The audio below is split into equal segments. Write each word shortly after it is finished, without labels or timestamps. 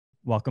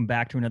Welcome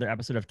back to another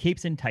episode of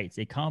Capes and Tights,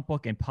 a comic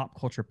book and pop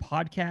culture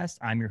podcast.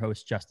 I'm your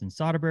host, Justin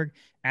Soderberg.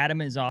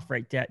 Adam is off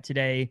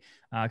today,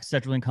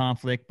 scheduling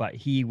conflict, but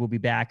he will be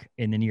back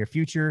in the near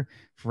future.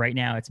 For right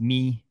now, it's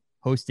me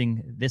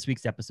hosting this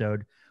week's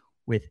episode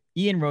with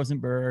Ian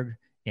Rosenberg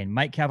and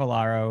Mike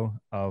Cavallaro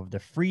of the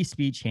Free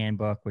Speech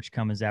Handbook, which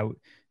comes out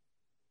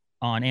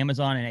on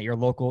Amazon and at your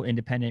local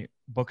independent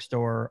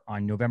bookstore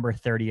on November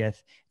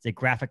 30th. It's a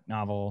graphic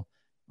novel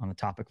on the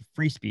topic of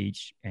free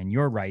speech and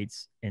your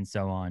rights and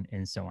so on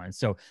and so on.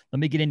 So let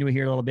me get into it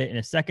here a little bit in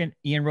a second.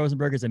 Ian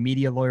Rosenberg is a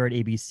media lawyer at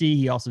ABC.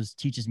 He also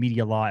teaches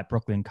media law at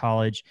Brooklyn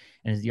College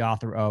and is the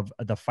author of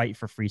The Fight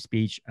for Free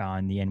Speech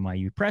on the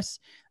NYU Press.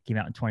 Came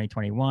out in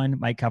 2021.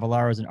 Mike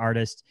Cavallaro is an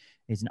artist.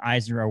 He's an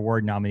Eisner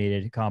Award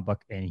nominated comic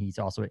book, and he's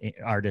also an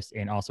artist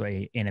and also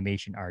an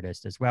animation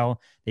artist as well.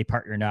 They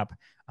partnered up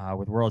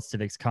with World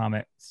Civics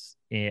Comics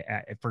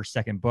at First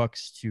Second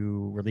Books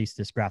to release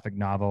this graphic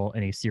novel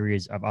and a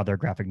series of other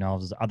graphic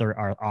novels other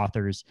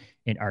authors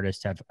and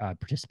artists have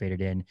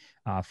participated in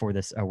for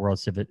this World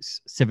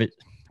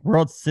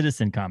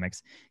Citizen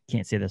Comics.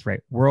 Can't say this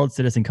right. World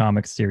Citizen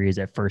Comics series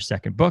at First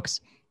Second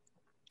Books.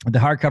 The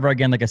hardcover,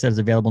 again, like I said, is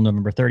available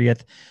November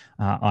 30th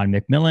on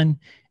Macmillan.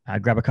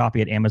 Grab a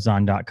copy at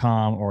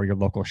Amazon.com or your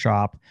local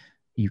shop.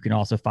 You can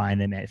also find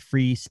them at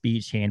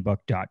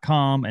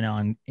freespeechhandbook.com and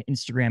on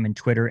Instagram and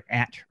Twitter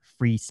at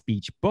Free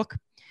Speech Book.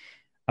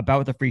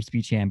 About the Free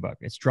Speech Handbook,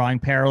 it's drawing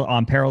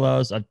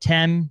parallels of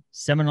 10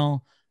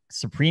 seminal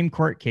Supreme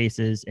Court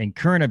cases and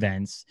current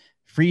events.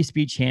 Free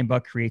Speech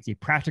Handbook creates a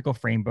practical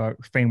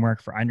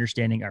framework for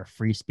understanding our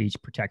free speech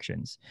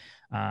protections.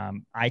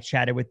 I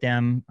chatted with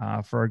them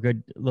for a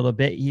good little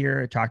bit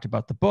here, talked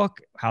about the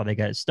book, how they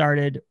got it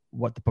started,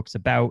 what the book's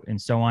about,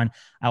 and so on.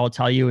 I will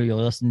tell you, you'll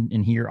listen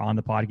and hear on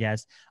the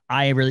podcast,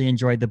 I really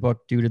enjoyed the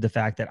book due to the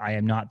fact that I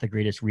am not the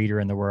greatest reader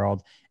in the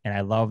world. And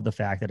I love the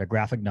fact that a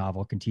graphic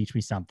novel can teach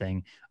me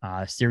something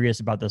serious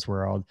about this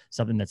world,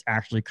 something that's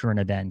actually current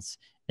events,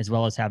 as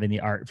well as having the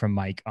art from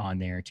Mike on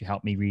there to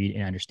help me read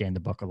and understand the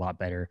book a lot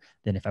better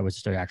than if I was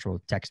just an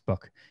actual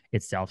textbook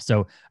itself.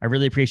 So I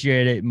really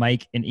appreciate it,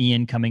 Mike and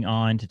Ian coming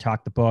on to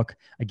talk the book.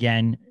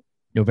 Again,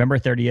 November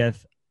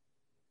 30th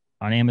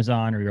on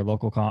Amazon or your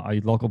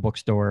local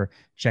bookstore.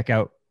 Check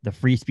out the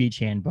Free Speech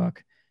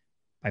Handbook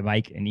by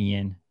Mike and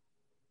Ian.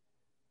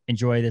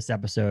 Enjoy this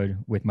episode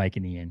with Mike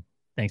and Ian.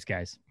 Thanks,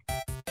 guys.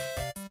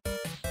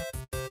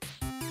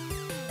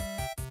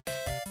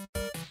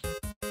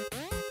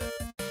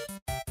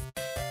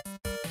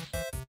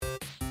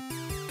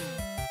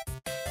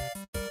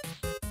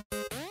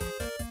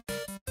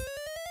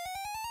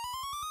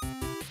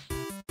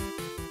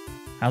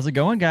 How's it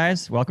going,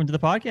 guys? Welcome to the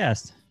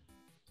podcast.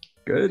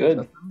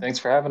 Good. Thanks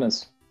for having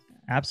us.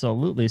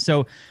 Absolutely.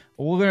 So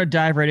we're going to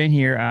dive right in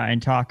here and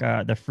talk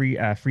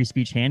the free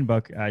speech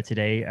handbook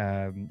today.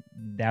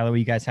 Now that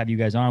we have you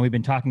guys on, we've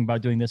been talking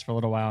about doing this for a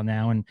little while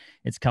now, and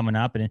it's coming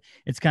up, and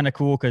it's kind of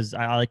cool because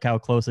I like how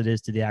close it is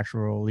to the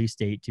actual release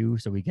date too.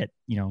 So we get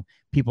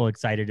people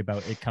excited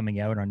about it coming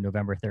out on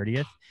November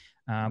 30th.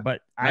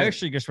 But I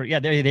actually just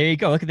there you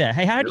go. Look at that.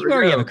 Hey, how did you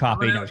already have a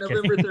copy? No,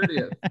 November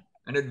 30th,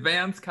 an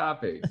advance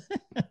copy.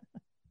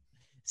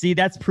 See,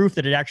 that's proof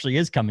that it actually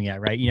is coming out,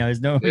 right? You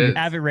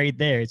have it right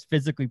there. It's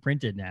physically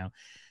printed now.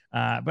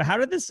 But how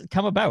did this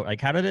come about?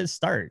 Like, how did it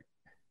start?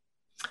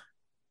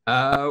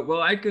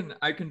 Well, I can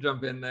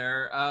jump in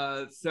there.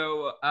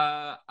 So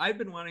I've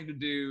been wanting to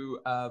do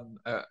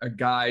a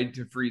guide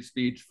to free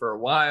speech for a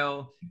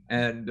while.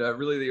 And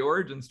really the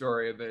origin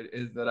story of it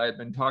is that I've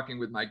been talking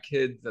with my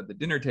kids at the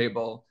dinner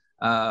table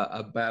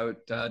about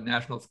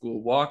National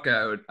School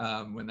Walkout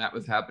when that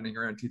was happening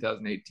around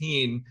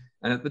 2018.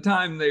 And at the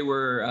time they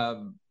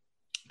were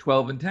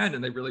 12 and 10,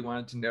 and they really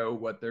wanted to know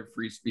what their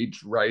free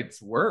speech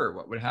rights were.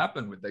 What would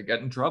happen? Would they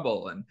get in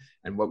trouble?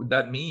 And what would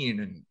that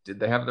mean? And did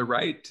they have the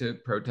right to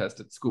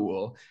protest at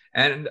school?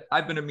 And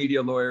I've been a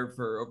media lawyer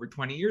for over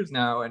 20 years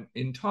now. And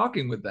in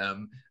talking with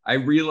them, I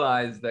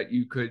realized that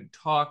you could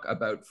talk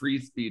about free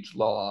speech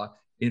law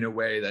in a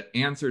way that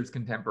answers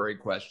contemporary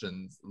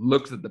questions,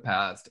 looks at the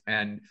past,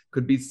 and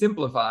could be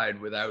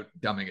simplified without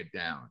dumbing it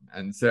down.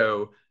 And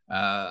so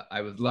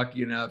I was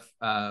lucky enough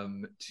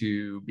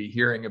to be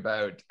hearing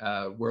about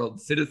World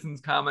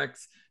Citizens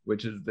Comics,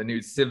 which is the new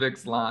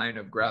civics line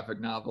of graphic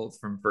novels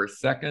from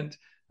First Second.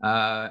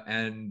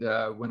 And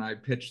when my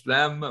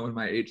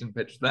agent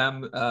pitched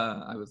them,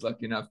 I was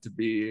lucky enough to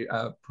be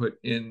put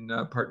in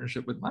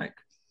partnership with Mike.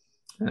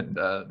 And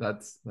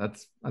that's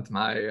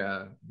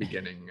my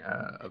beginning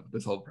of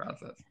this whole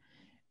process.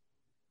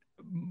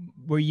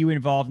 Were you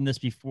involved in this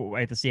before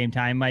at the same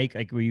time, Mike?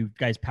 Like, were you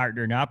guys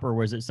partnering up, or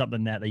was it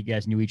something that you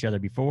guys knew each other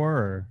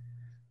before?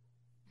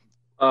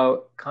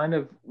 Or kind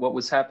of what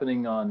was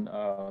happening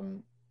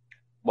on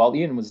while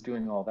Ian was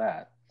doing all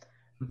that.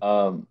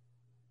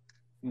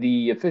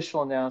 The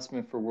official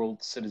announcement for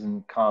World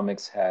Citizen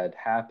Comics had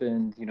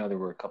happened. There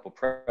were a couple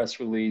press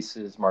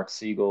releases. Mark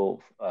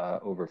Siegel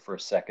over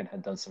First Second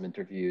had done some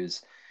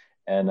interviews,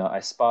 and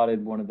I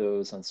spotted one of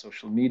those on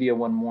social media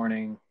one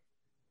morning.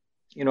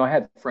 I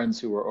had friends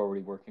who were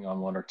already working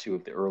on one or two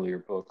of the earlier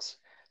books.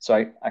 So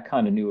I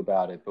kind of knew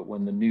about it, but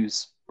when the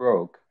news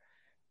broke,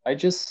 I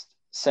just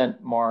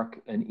sent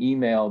Mark an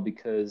email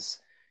because,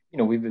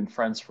 we've been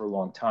friends for a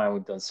long time.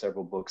 We've done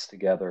several books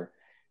together.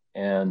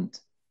 And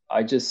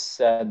I just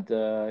said,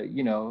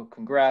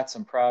 congrats,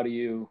 I'm proud of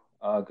you.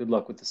 Good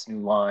luck with this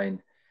new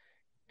line.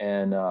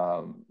 And,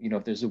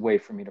 if there's a way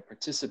for me to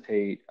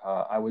participate,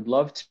 I would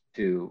love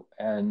to.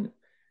 And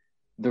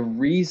the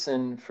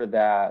reason for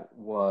that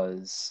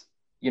was,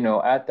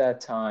 at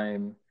that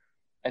time,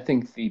 I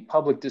think the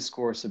public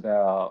discourse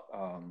about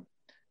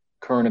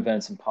current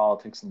events and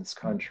politics in this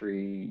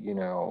country,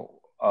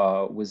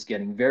 was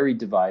getting very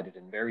divided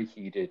and very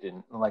heated.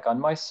 And like on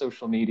my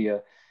social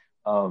media,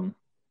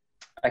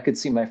 I could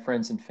see my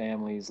friends and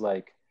families,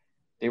 like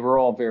they were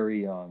all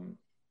very,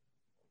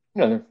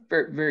 they're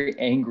very, very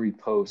angry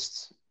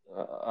posts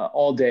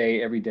all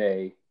day, every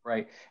day,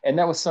 right? And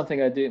that was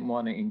something I didn't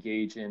want to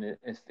engage in.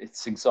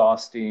 It's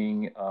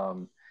exhausting.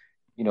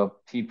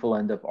 People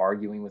end up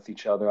arguing with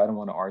each other. I don't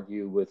want to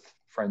argue with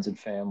friends and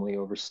family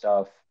over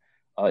stuff.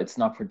 It's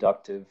not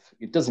productive.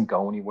 It doesn't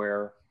go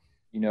anywhere.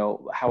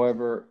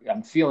 However,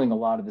 I'm feeling a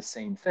lot of the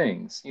same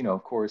things,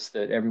 of course,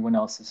 that everyone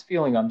else is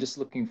feeling. I'm just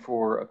looking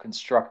for a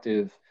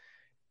constructive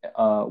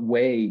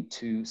way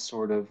to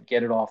sort of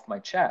get it off my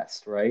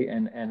chest, right?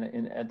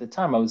 And at the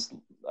time, I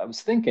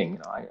was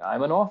thinking,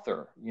 I'm an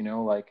author,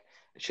 like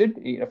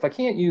if I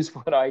can't use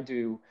what I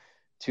do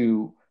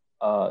to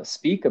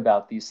speak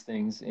about these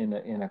things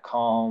in a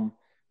calm,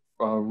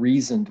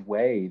 reasoned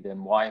way,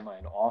 then why am I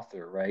an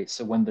author, right?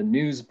 So when the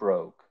news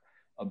broke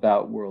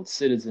about World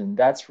Citizen,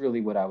 that's really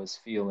what I was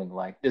feeling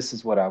like. This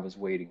is what I was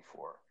waiting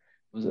for.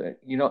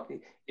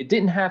 It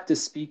didn't have to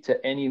speak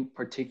to any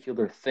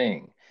particular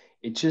thing.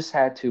 It just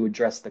had to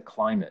address the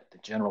climate, the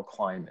general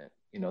climate.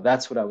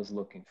 That's what I was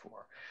looking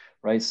for,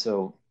 right?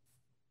 So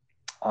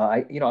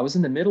I was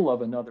in the middle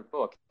of another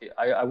book.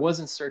 I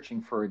wasn't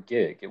searching for a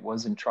gig. I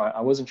wasn't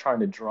trying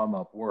to drum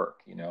up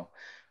work,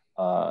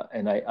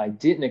 and I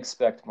didn't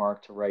expect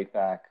Mark to write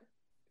back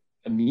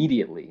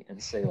immediately and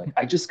say, like,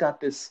 I just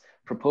got this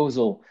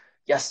proposal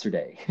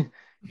yesterday,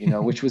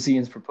 which was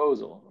Ian's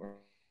proposal,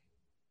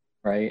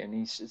 right? And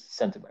he just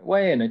sent it my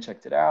way, and I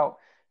checked it out,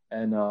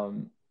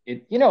 and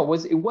it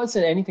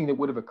wasn't anything that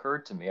would have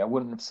occurred to me. I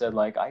wouldn't have said,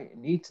 like, I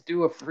need to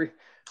do a free,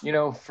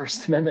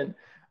 First Amendment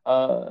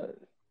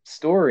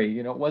story.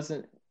 It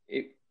wasn't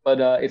it, but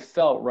it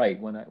felt right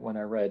when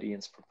I read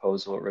Ian's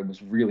proposal. It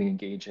was really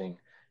engaging,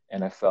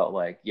 and I felt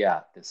like,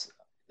 yeah, this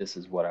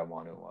is what I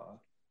want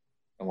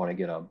to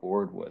get on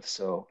board with.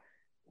 So,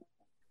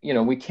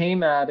 we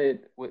came at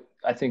it with,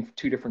 I think,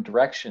 two different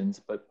directions,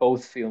 but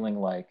both feeling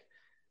like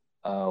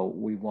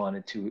we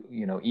wanted to,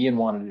 Ian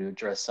wanted to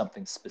address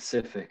something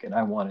specific, and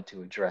I wanted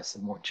to address a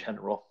more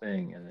general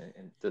thing,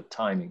 and the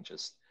timing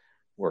just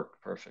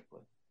worked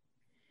perfectly.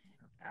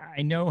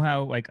 I know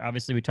how, like,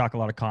 obviously we talk a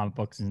lot of comic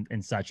books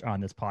and such on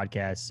this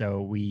podcast.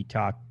 So we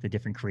talk the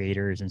different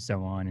creators and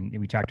so on. And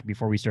we talked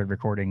before we started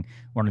recording,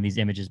 one of these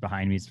images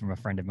behind me is from a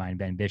friend of mine,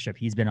 Ben Bishop.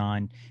 He's been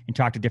on and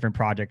talked to different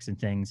projects and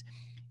things.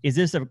 Is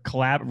this a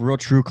real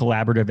true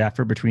collaborative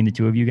effort between the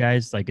two of you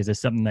guys? Like, is this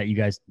something that you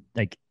guys,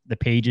 like the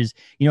pages,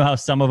 how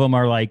some of them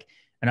are like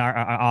an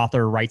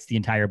author writes the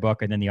entire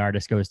book and then the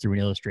artist goes through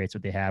and illustrates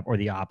what they have, or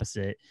the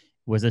opposite?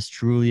 Was this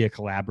truly a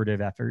collaborative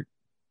effort?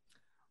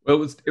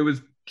 Well, it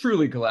was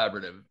truly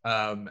collaborative,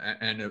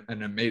 and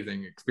an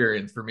amazing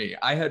experience for me.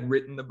 I had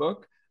written the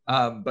book,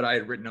 but I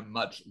had written a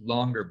much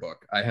longer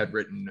book. I had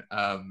written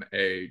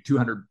a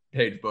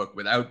 200-page book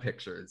without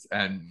pictures,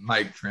 and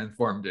Mike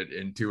transformed it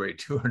into a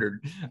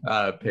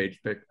 200-page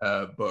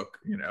book,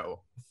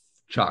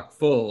 chock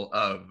full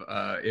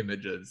of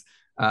images.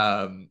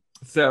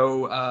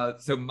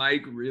 So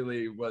Mike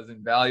really was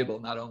invaluable,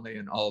 not only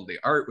in all of the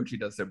art, which he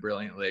does so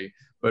brilliantly,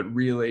 but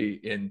really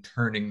in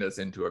turning this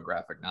into a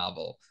graphic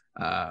novel.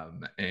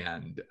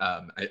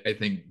 I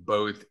think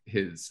both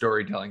his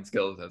storytelling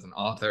skills as an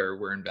author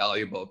were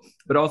invaluable,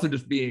 but also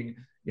just being,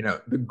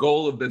 the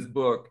goal of this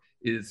book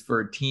is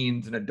for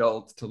teens and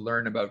adults to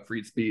learn about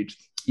free speech,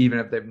 even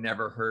if they've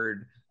never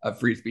heard a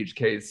free speech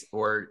case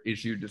or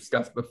issue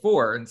discussed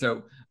before. And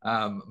so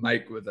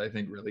Mike was, I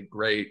think, really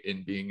great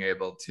in being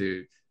able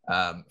to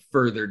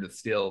further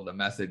distill the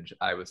message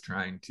I was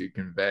trying to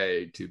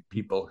convey to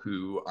people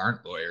who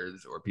aren't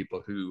lawyers or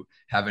people who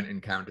haven't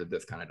encountered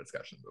this kind of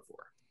discussion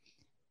before.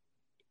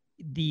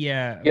 The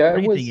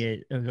funny thing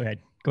is,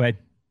 go ahead.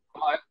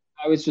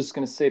 I was just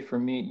going to say, for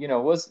me,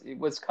 it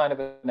was kind of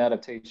an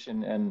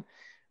adaptation and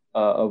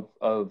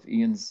of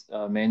Ian's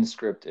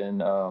manuscript,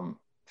 and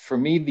for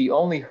me, the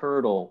only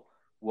hurdle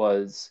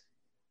was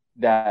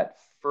that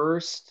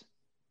first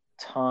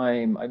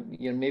time.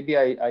 Maybe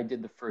I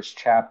did the first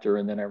chapter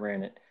and then I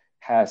ran it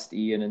past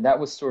Ian, and that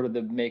was sort of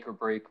the make or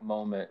break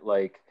moment.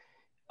 Like,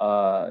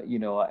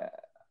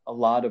 a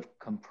lot of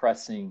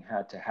compressing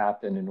had to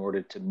happen in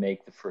order to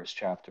make the first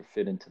chapter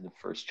fit into the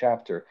first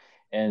chapter.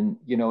 And,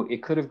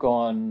 it could have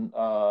gone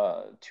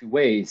two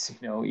ways.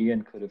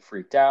 Ian could have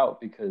freaked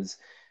out because,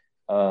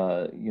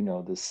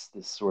 this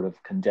sort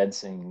of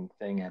condensing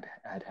thing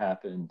had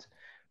happened.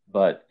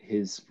 But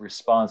his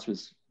response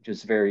was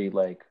just very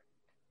like,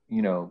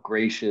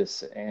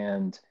 gracious,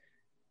 and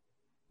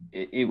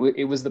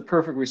it was the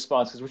perfect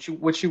response, because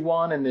what you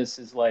want in this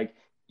is like,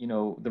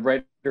 the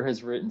writer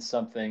has written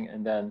something,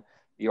 and then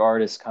the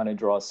artist kind of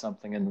draws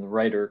something, and the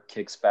writer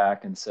kicks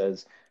back and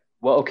says,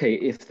 well, okay,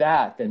 if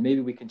that, then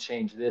maybe we can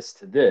change this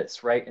to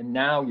this, right? And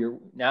now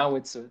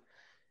it's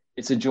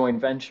a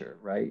joint venture,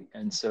 right?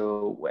 And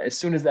so as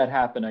soon as that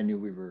happened, I knew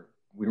we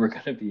were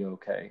going to be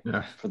okay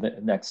Yeah. for the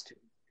next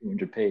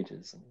 200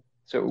 pages. And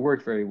so it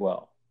worked very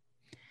well.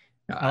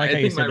 I like how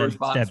you think said my that,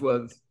 response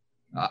was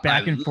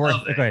back and forth.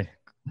 It. Okay.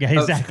 Yeah,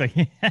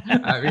 exactly.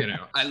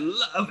 I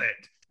love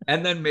it.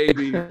 And then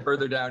maybe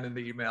further down in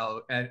the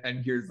email,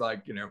 and here's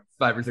like,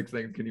 5 or 6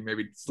 things. Can you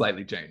maybe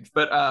slightly change?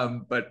 But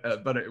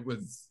it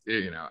was,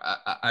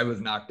 I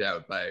was knocked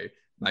out by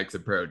Mike's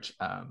approach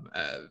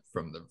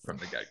from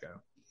the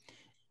get-go.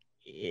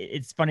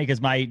 It's funny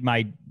because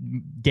my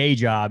day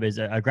job is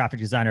a graphic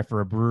designer for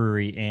a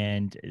brewery,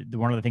 and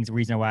one of the things, the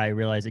reason why I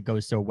realize it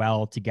goes so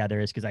well together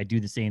is because I do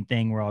the same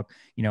thing where I'll,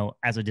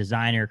 as a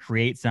designer,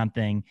 create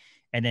something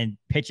and then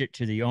pitch it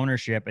to the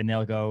ownership, and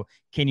they'll go,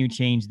 can you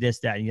change this,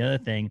 that, and the other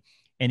thing?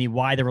 And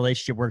why the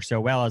relationship works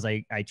so well is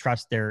I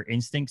trust their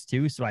instincts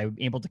too. So I'm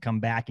able to come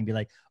back and be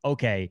like,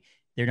 okay,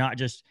 they're not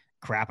just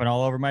crapping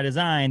all over my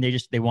design.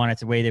 They want it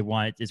the way they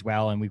want it as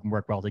well. And we can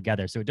work well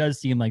together. So it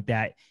does seem like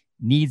that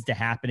needs to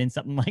happen in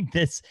something like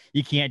this.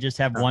 You can't just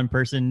have one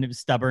person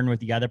stubborn with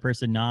the other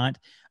person not,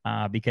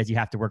 because you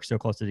have to work so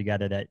closely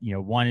together that,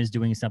 one is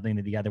doing something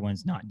that the other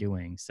one's not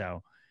doing.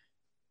 So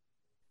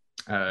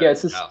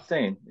it's the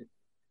same.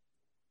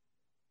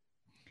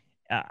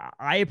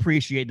 I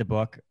appreciate the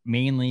book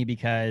mainly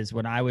because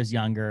when I was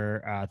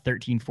younger,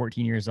 13,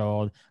 14 years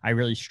old, I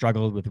really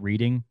struggled with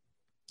reading.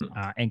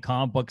 And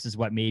comic books is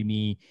what made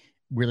me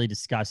really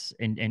discuss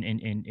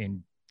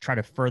and try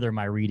to further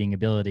my reading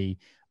ability,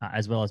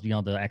 as well as being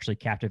able to actually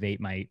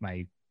captivate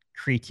my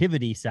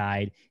creativity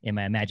side and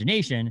my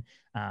imagination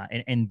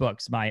in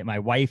books. My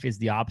wife is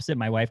the opposite.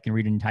 My wife can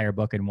read an entire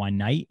book in one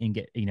night and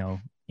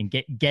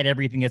get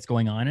everything that's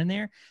going on in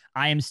there.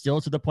 I am still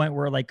to the point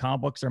where like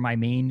comic books are my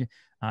main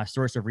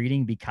source of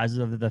reading because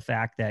of the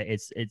fact that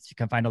it's you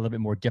can find a little bit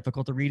more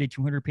difficult to read a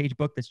 200-page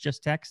book that's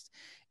just text.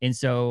 And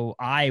so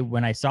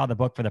when I saw the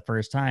book for the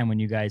first time, when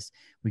you guys,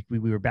 we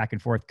were back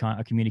and forth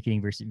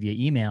communicating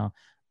via email,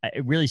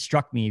 it really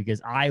struck me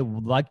because I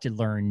would like to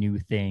learn new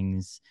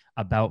things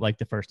about like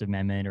the First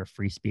Amendment or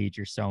free speech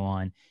or so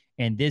on.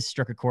 And this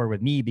struck a chord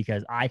with me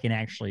because I can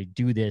actually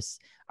do this.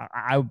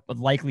 I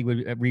likely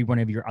would read one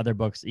of your other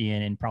books,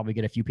 Ian, and probably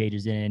get a few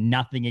pages in, and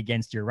nothing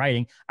against your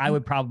writing. I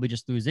would probably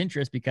just lose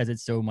interest because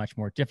it's so much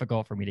more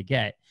difficult for me to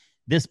get.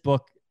 This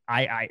book,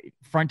 I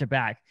front to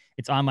back,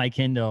 it's on my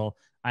Kindle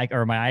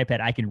or my iPad.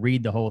 I can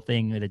read the whole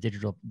thing with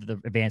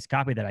the advanced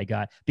copy that I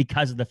got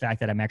because of the fact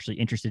that I'm actually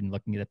interested in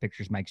looking at the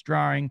pictures Mike's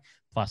drawing,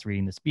 plus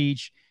reading the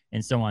speech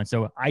and so on.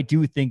 So I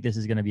do think this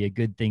is going to be a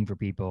good thing for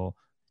people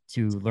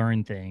to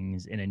learn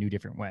things in a new,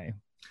 different way.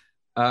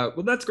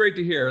 Well, that's great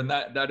to hear. And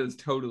that is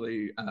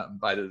totally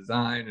by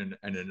design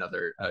and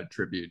another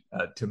tribute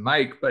to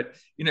Mike. But,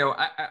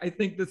 I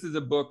think this is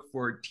a book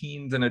for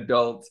teens and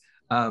adults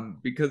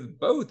because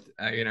both,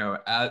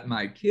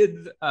 my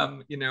kids,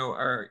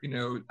 are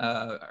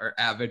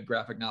avid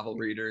graphic novel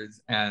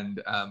readers.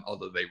 And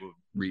although they will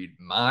read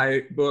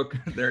my book,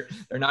 they're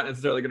not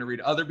necessarily going to read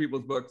other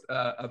people's books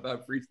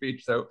about free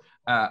speech. So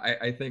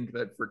I think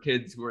that for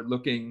kids who are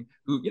looking,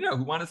 who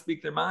want to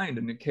speak their mind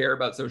and care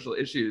about social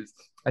issues,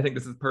 I think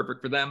this is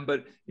perfect for them.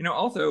 But,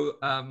 also,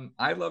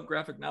 I love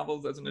graphic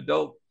novels as an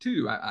adult,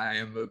 too. I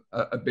am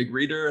a big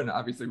reader and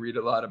obviously read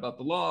a lot about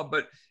the law.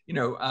 But,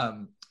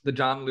 the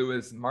John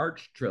Lewis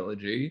March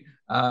trilogy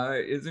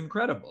is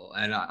incredible.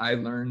 And I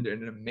learned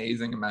an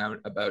amazing amount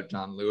about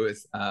John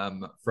Lewis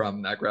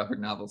from that graphic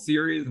novel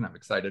series. And I'm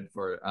excited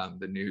for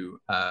the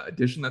new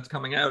edition that's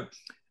coming out.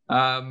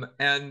 And,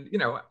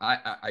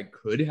 I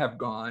could have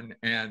gone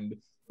and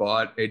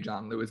bought a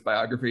John Lewis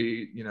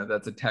biography,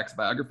 that's a text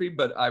biography,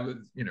 but I was,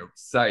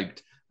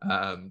 psyched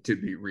to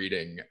be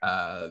reading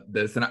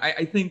this. And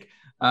I think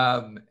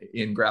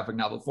in graphic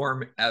novel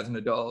form as an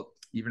adult,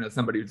 even as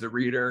somebody who's a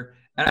reader,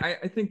 and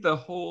I think the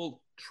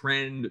whole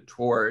trend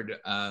toward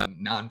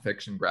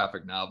nonfiction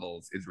graphic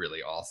novels is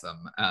really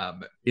awesome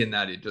in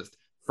that it just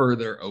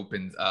further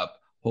opens up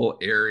whole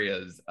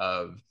areas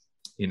of,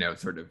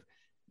 sort of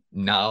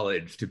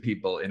knowledge to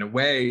people in a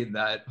way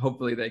that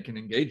hopefully they can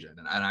engage in.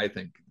 And I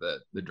think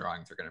that the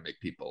drawings are going to make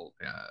people,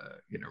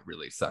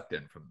 really sucked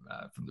in from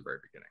the very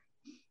beginning.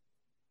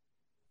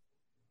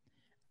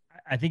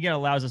 I think it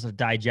allows us to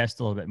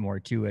digest a little bit more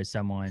too, as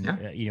someone,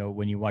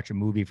 when you watch a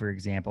movie, for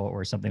example,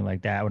 or something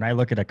like that. When I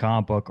look at a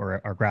comic book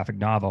or a graphic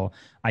novel,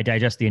 I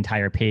digest the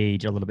entire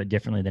page a little bit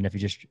differently than if you're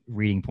just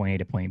reading point A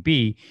to point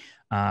B.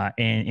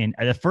 And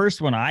the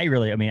first one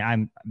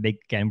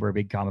we're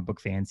big comic book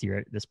fans here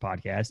at this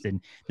podcast,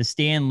 and the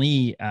Stan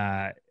Lee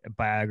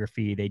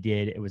biography they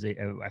did,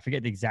 I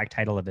forget the exact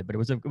title of it, but it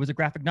was a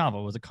graphic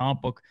novel. It was a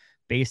comic book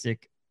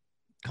basic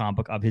comic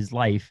book of his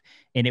life,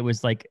 and it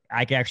was like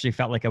I actually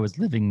felt like I was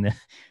living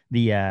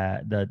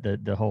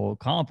the whole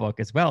comic book,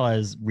 as well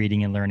as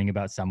reading and learning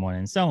about someone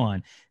and so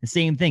on. The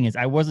same thing is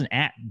I wasn't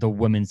at the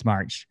Women's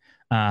March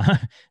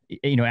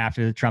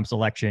after the Trump's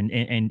election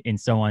and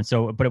so on.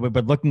 So,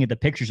 but looking at the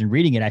pictures and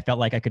reading it, I felt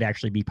like I could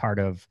actually be part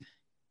of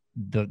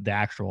the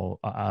actual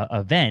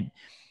event.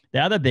 The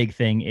other big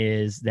thing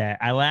is that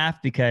I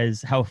laugh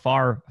because how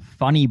far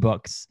funny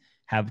books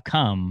have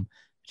come,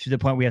 to the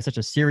point we have such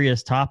a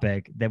serious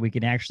topic that we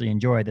can actually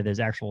enjoy, that there's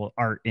actual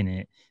art in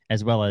it,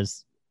 as well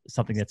as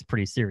something that's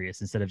pretty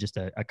serious instead of just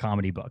a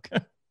comedy book.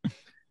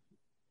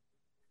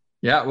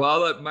 Yeah, well, I'll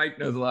let Mike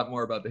knows a lot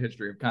more about the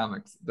history of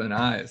comics than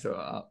I, so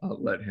I'll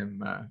let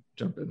him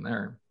jump in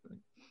there.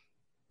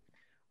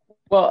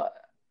 Well,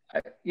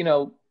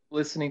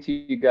 listening to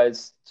you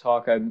guys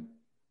talk,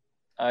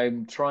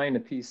 I'm trying to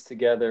piece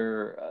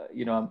together.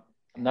 I'm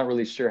not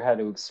really sure how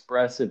to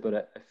express it,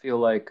 but I feel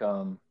like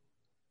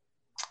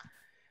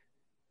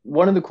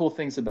one of the cool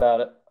things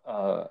about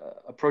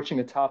approaching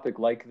a topic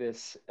like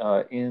this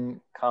in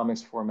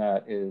comics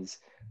format is,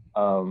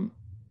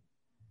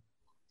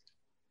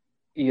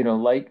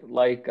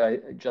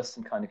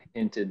 Justin kind of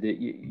hinted, that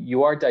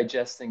you are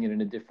digesting it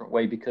in a different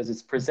way because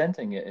it's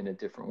presenting it in a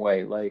different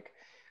way. Like,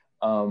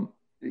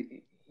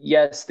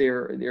 yes,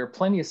 there are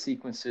plenty of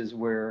sequences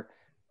where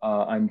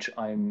I'm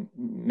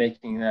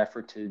making an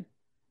effort to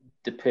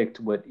depict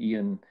what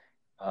Ian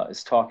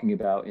is talking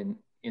about in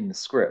the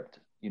script,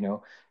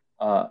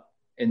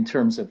 in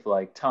terms of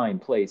like time,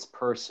 place,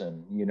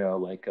 person,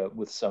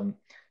 with some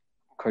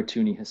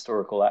cartoony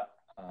historical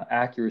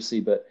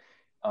accuracy. But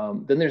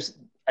then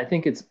I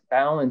think it's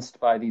balanced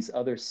by these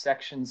other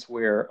sections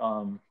where,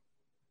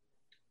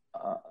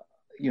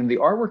 the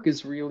artwork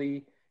is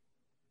really,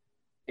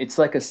 it's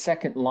like a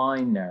second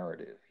line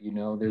narrative.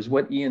 There's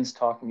what Ian's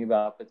talking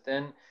about, but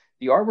then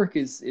the artwork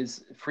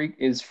is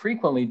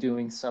frequently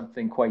doing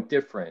something quite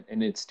different,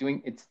 and it's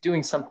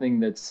doing something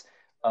that's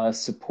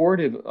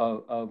supportive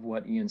of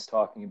what Ian's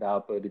talking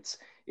about, but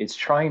it's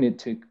trying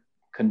to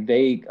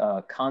convey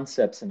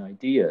concepts and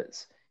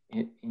ideas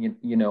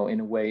in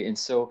a way. And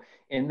so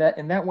in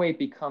that way, it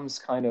becomes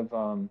kind of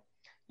a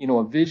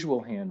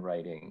visual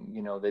handwriting,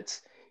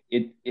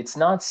 it's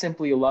not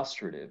simply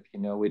illustrative.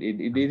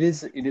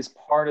 It is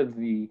part of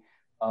the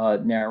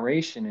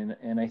narration,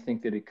 and I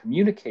think that it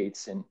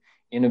communicates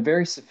in a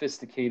very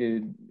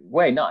sophisticated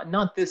way.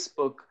 Not this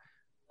book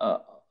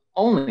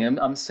only.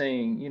 I'm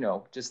saying,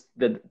 just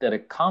that the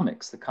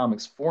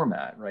comics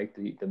format, right?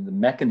 The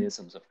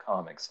mechanisms of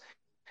comics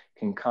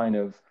can kind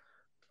of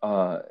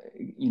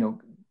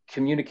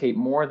communicate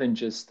more than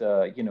just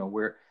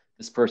where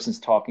this person's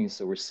talking,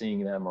 so we're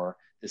seeing them, or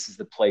this is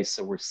the place,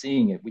 so we're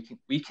seeing it.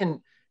 We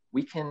can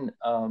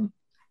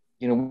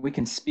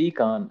speak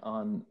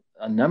on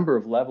a number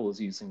of levels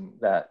using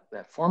that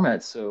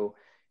format. So,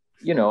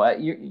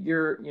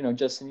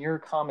 Justin, you're a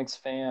comics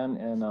fan,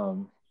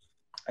 and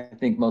I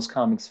think most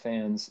comics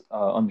fans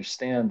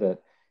understand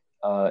that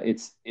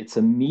it's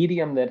a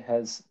medium that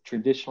has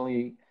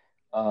traditionally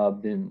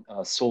been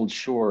sold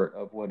short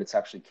of what it's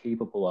actually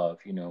capable of.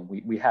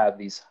 We have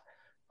these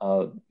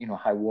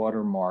high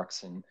water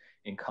marks in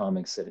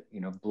comics that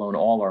blown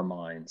all our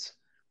minds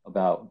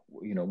about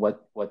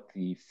what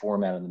the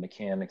format and the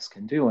mechanics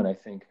can do. And I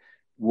think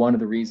one of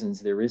the reasons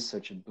there is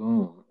such a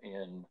boom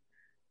in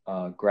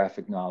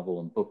graphic novel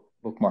and book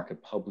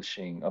market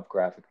publishing of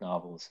graphic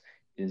novels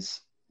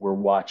is we're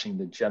watching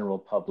the general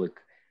public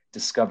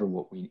discover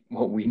what we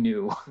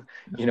knew,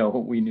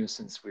 what we knew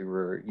since we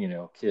were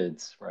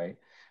kids, right?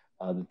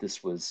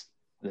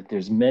 That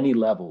there's many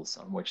levels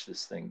on which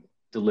this thing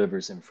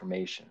delivers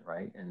information,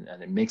 right? And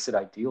it makes it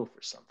ideal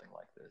for something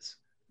like this.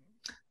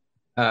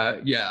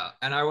 Yeah,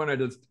 and I want to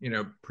just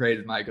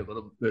praise Mike a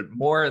little bit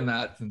more in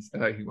that, since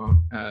he won't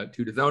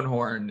toot his own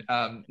horn.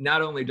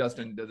 Not only,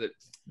 Justin,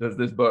 does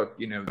this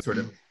book sort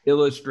of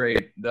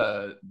illustrate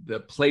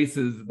the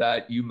places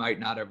that you might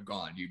not have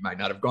gone. You might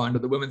not have gone to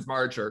the Women's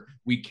March, or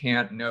we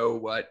can't know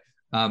what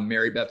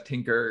Mary Beth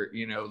Tinker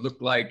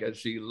looked like as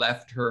she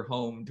left her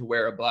home to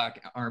wear a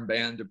black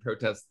armband to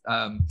protest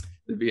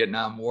the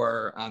Vietnam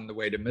War on the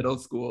way to middle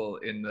school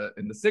in the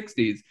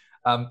 60s.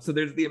 So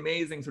there's the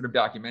amazing sort of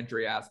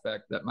documentary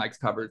aspect that Mike's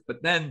covers,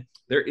 but then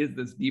there is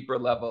this deeper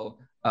level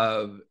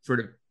of sort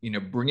of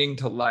bringing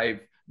to life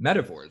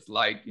metaphors,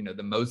 like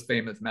the most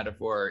famous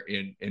metaphor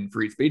in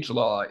free speech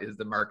law is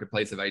the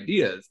marketplace of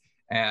ideas.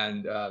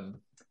 And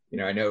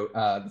I know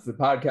this is a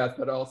podcast,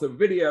 but also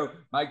video.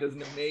 Mike does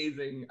an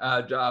amazing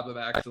job of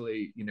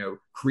actually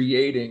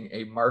creating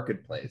a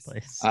marketplace.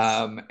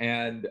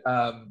 And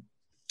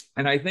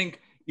I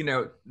think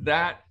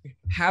that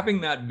having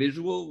that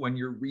visual when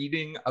you're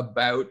reading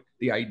about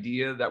the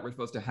idea that we're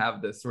supposed to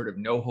have this sort of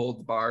no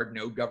holds barred,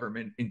 no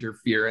government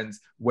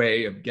interference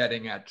way of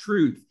getting at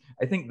truth,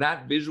 I think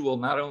that visual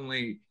not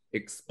only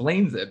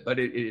explains it, but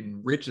it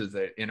enriches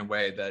it in a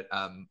way that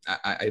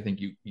I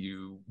think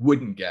you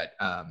wouldn't get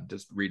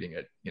just reading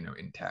it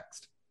in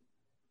text.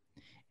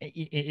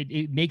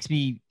 it makes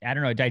me, I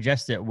don't know,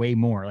 digest it way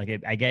more.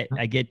 Like I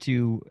get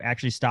to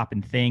actually stop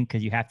and think,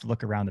 because you have to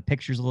look around the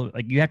pictures a little,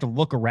 like you have to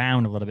look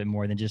around a little bit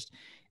more than just,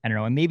 I don't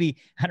know. And maybe,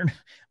 I don't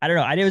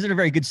know. I wasn't a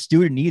very good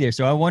student either.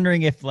 So I'm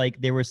wondering if like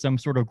there was some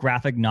sort of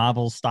graphic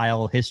novel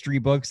style history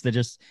books that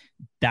just,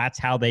 that's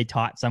how they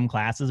taught some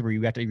classes, where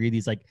you have to read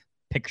these like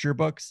picture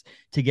books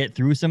to get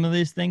through some of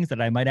these things,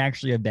 that I might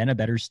actually have been a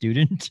better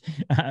student.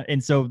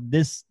 And so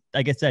this,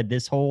 like I said,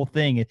 this whole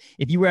thing,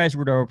 if you guys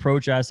were to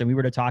approach us and we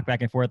were to talk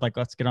back and forth, like,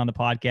 let's get on the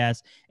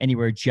podcast, and you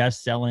were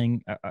just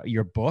selling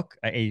your book,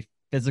 a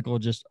physical,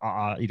 just,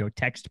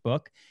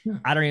 textbook, Yeah.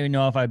 I don't even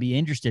know if I'd be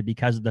interested,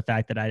 because of the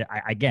fact that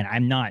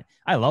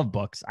I love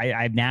books.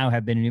 I now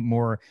have been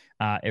more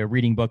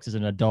reading books as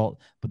an adult,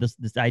 but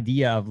this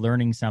idea of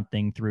learning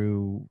something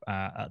through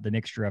the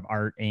mixture of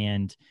art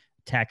and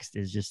text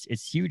is just,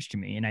 it's huge to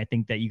me. And I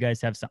think that you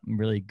guys have something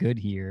really good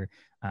here.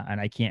 And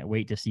I can't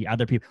wait to see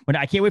other people,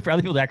 I can't wait for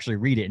other people to actually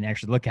read it and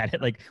actually look at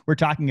it. Like we're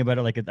talking about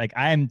it, like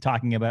I'm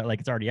talking about it like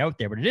it's already out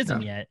there, but it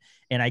isn't yet.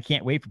 And I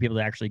can't wait for people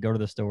to actually go to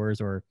the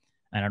stores, or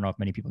I don't know if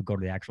many people go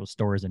to the actual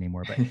stores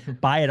anymore, but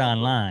buy it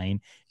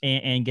online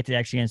and get the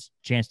actually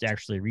chance to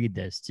actually read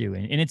this too.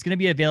 And it's going to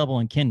be available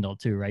in Kindle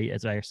too, right?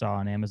 As I saw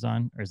on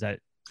Amazon, or is that,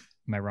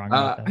 am I wrong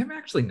about that? I'm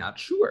actually not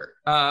sure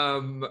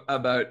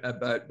but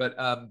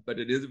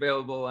it is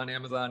available on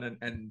Amazon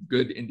and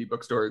good indie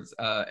bookstores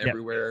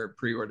everywhere. Yep.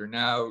 Pre-order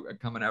now,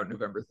 coming out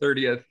November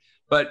 30th.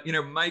 But,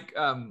 Mike,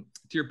 to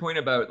your point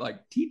about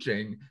like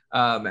teaching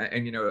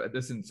and,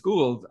 this in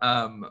schools,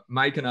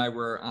 Mike and I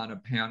were on a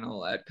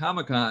panel at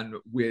Comic-Con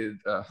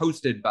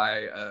hosted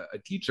by a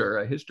teacher,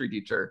 a history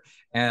teacher.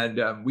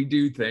 And we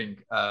do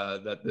think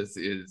that this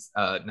is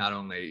not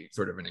only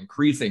sort of an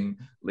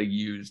increasingly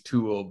used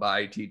tool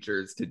by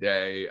teachers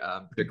today,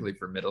 particularly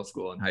for middle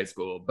school and high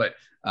school, but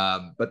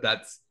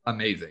that's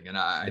amazing. And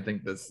I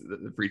think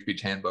the Free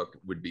Speech Handbook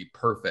would be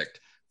perfect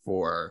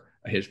for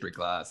a history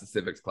class, a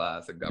civics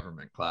class, a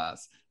government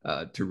class,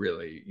 to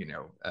really,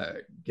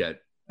 get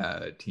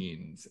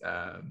teens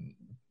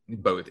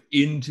both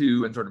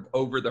into and sort of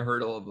over the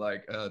hurdle of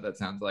like, that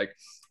sounds like,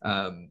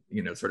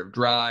 sort of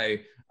dry,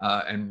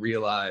 and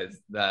realize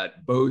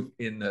that both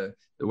in the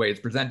way it's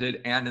presented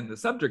and in the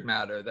subject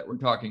matter that we're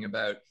talking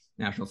about,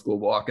 National School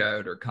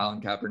Walkout or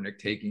Colin Kaepernick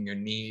taking a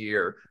knee,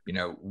 or,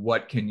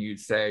 what can you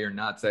say or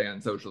not say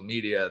on social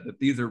media, that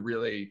these are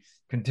really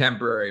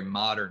contemporary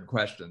modern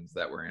questions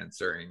that we're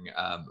answering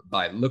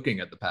by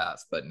looking at the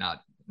past, but not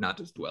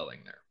just dwelling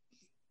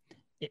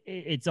there.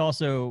 It's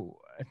also,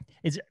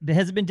 has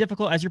it been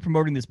difficult as you're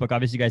promoting this book?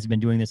 Obviously you guys have been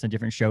doing this on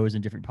different shows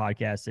and different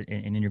podcasts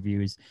and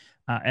interviews.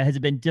 Has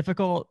it been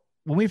difficult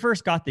when we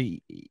first got the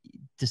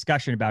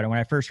discussion about it, when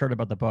I first heard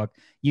about the book,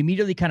 you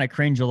immediately kind of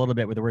cringe a little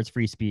bit with the words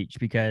free speech,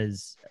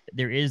 because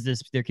there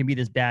can be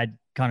this bad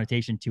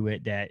connotation to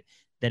it that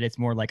it's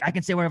more like I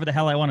can say whatever the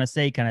hell I want to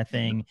say kind of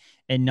thing,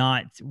 and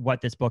not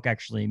what this book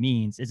actually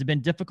means. Has it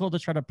been difficult to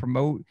try to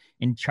promote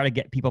and try to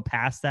get people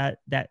past that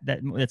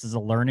this is a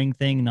learning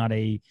thing, not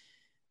a,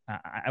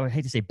 I would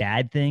hate to say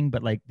bad thing,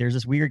 but like there's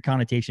this weird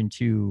connotation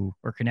to,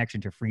 or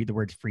connection to the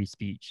words free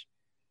speech?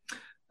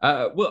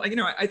 Well,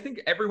 I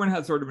think everyone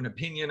has sort of an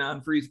opinion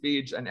on free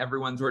speech, and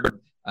everyone sort of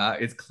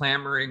is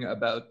clamoring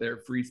about their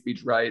free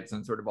speech rights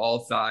on sort of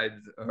all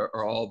sides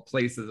or all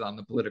places on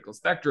the political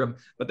spectrum,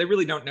 but they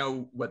really don't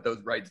know what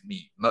those rights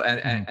mean.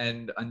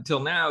 And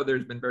until now,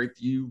 there's been very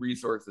few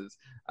resources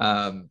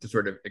to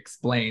sort of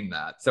explain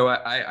that. So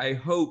I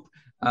hope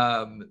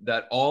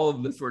that all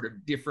of the sort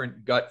of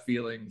different gut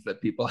feelings that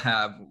people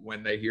have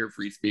when they hear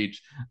free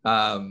speech,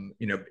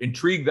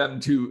 intrigue them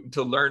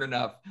to learn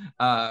enough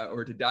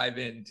or to dive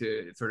in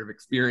to sort of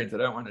experience it.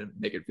 I don't want to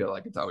make it feel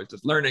like it's always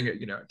just learning it,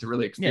 to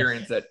really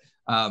experience it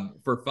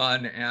for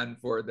fun and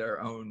for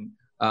their own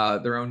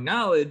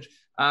knowledge.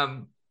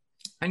 And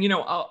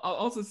I'll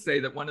also say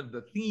that one of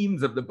the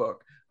themes of the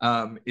book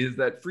is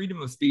that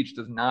freedom of speech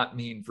does not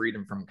mean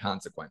freedom from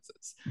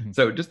consequences. Mm-hmm.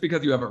 So just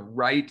because you have a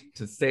right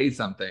to say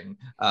something,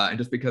 and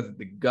just because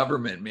the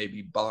government may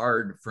be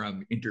barred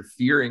from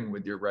interfering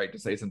with your right to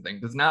say something,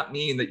 does not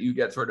mean that you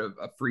get sort of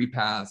a free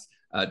pass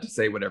to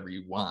say whatever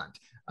you want.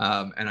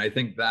 And I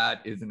think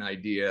that is an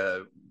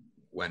idea,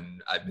 when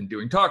I've been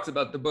doing talks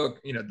about the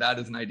book, that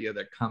is an idea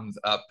that comes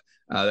up.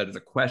 That is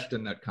a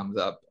question that comes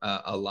up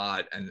a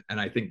lot. And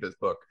I think this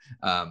book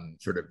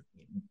sort of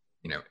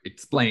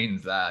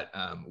explains that,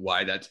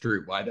 why that's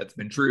true, why that's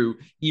been true,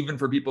 even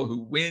for people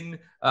who win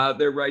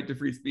their right to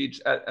free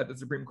speech at the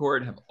Supreme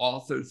Court, have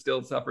also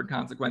still suffered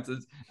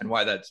consequences, and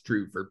why that's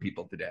true for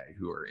people today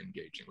who are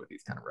engaging with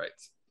these kind of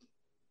rights.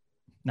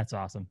 That's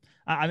awesome.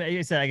 Like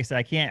I said,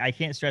 I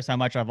can't stress how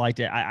much I've liked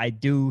it. I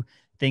do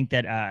think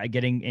that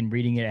getting and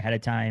reading it ahead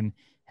of time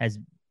has,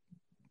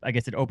 I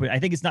guess, I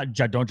think it's not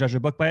don't judge a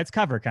book by its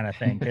cover kind of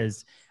thing.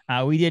 Because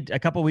we did a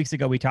couple of weeks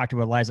ago, we talked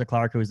to Eliza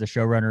Clark, who is the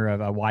showrunner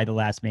of Why the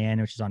Last Man,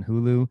 which is on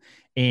Hulu.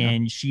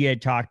 And she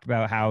had talked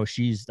about how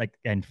she's like,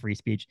 and free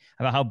speech,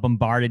 about how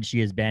bombarded she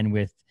has been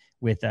with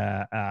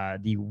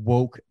the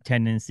woke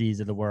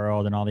tendencies of the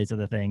world and all these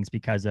other things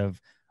because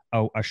of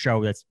a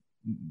show that's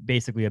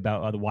basically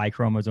about the Y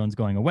chromosomes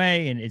going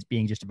away and it's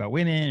being just about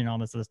women and all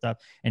this other stuff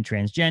and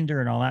transgender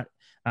and all that,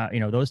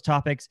 those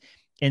topics.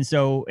 And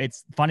so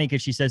it's funny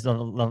because she says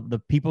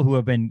the people who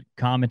have been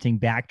commenting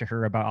back to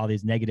her about all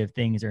these negative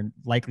things are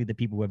likely the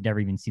people who have never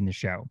even seen the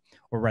show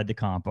or read the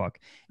comic book.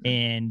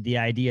 And the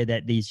idea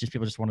that these just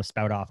people just want to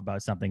spout off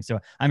about something.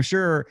 So I'm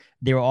sure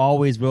there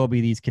always will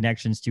be these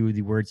connections to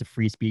the words of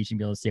free speech and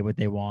be able to say what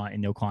they want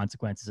and no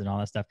consequences and all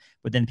that stuff.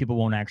 But then people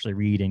won't actually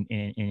read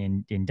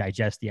and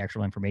digest the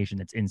actual information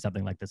that's in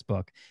something like this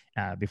book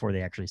before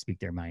they actually speak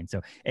their mind. So,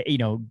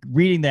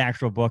 reading the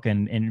actual book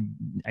and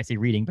I say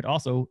reading, but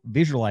also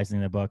visualizing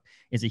the book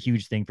is a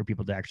huge thing for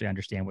people to actually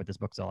understand what this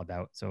book's all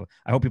about. So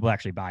I hope people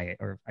actually buy it,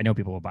 or I know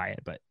people will buy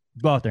it, but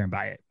go out there and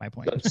buy it. My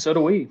point. So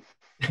do we.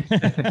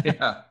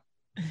 Yeah.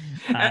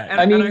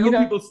 I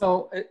hope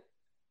people.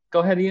 Go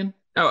ahead, Ian.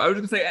 Oh, I was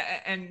going to say,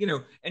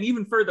 and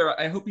even further,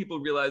 I hope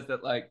people realize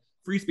that like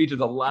free speech is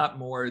a lot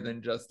more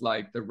than just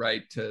like the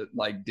right to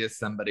like diss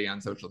somebody on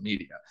social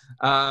media.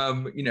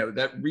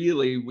 That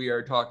really we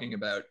are talking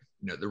about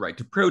the right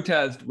to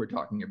protest. We're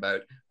talking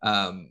about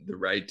the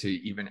right to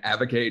even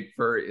advocate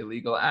for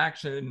illegal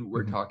action.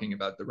 We're talking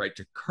about the right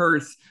to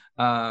curse.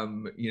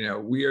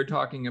 We are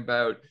talking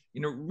about,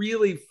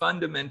 really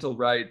fundamental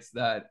rights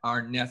that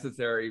are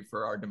necessary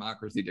for our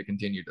democracy to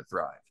continue to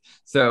thrive.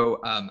 So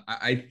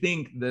I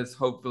think this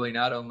hopefully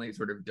not only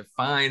sort of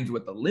defines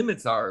what the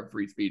limits are of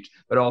free speech,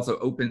 but also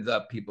opens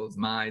up people's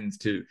minds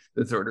to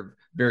the sort of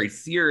very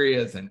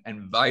serious and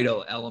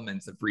vital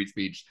elements of free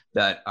speech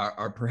that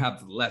are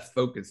perhaps less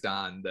focused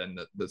on than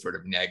the sort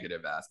of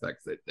negative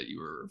aspects that you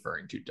were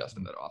referring to,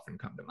 Justin, that often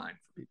come to mind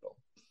for people.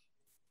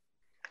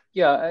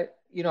 Yeah, I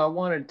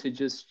wanted to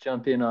just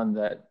jump in on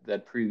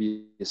that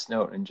previous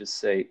note and just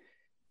say,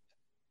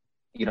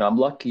 I'm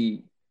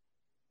lucky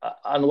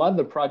on a lot of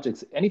the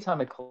projects.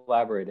 Anytime I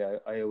collaborate,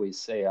 I always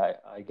say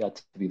I got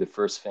to be the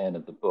first fan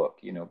of the book,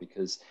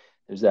 because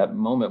there's that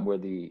moment where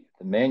the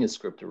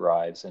manuscript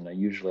arrives, and I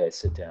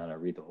sit down, I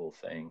read the whole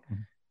thing,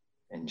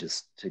 and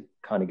just to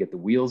kind of get the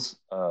wheels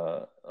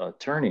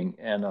turning.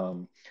 And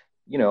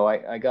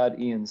I got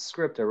Ian's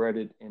script. I read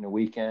it in a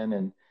weekend,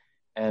 and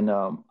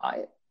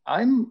I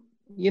am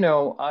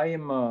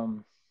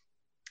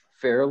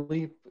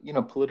fairly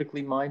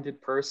politically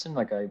minded person.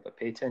 Like I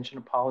pay attention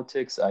to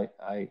politics.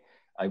 I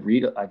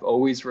read. I've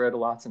always read a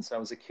lot since I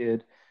was a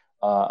kid.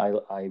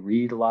 I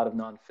read a lot of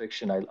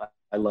nonfiction.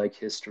 I like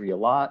history a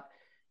lot,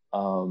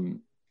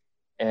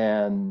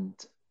 and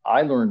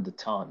I learned a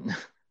ton.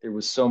 There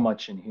was so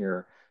much in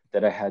here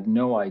that I had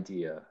no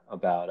idea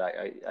about.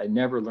 I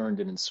never learned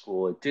it in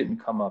school. It didn't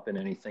come up in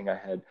anything I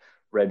had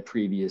read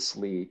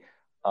previously.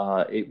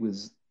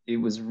 It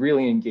was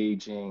really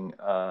engaging.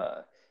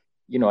 I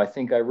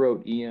think I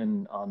wrote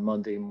Ian on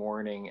Monday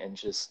morning and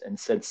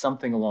said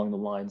something along the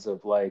lines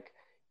of like,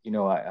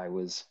 I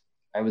was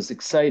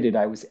excited,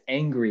 I was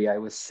angry, I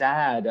was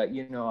sad,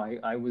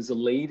 I was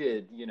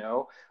elated,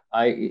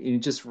 it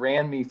just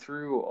ran me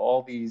through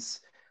all these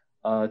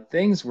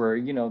things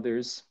where,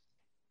 there's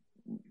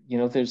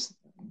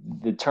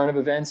the turn of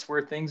events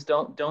where things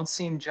don't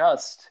seem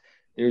just.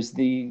 There's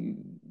the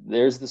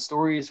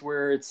stories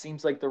where it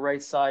seems like the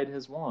right side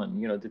has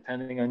won,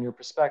 depending on your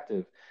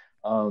perspective.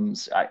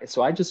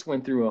 So I just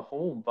went through a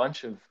whole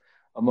bunch of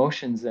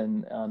emotions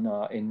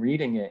in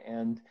reading it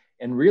and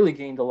really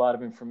gained a lot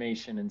of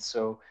information. And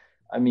so,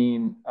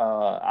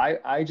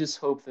 I just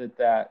hope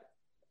that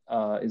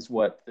is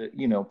what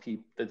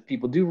that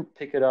people do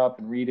pick it up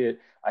and read it.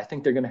 I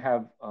think they're going to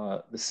have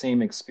the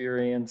same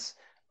experience.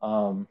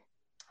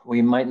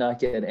 We might not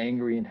get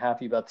angry and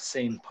happy about the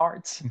same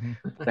parts,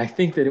 but I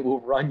think that it will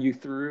run you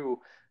through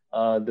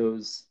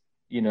those.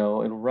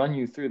 It'll run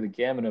you through the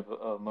gamut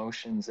of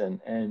emotions, and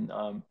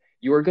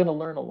you are going to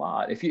learn a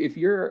lot. If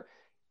you're a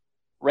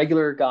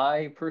regular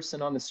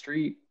person on the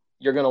street,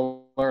 you're going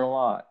to learn a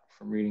lot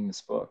from reading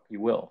this book.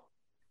 You will.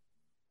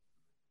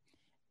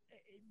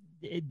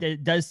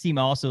 It does seem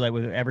also like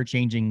with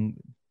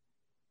ever-changing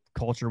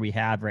culture we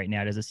have right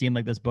now, does it seem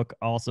like this book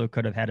also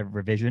could have had a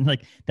revision,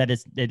 like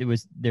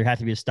there had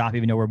to be a stop,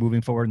 even though we're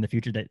moving forward in the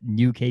future, that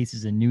new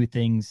cases and new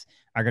things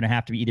are going to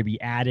have to either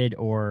be added,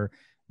 or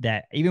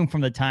that even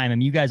from the time,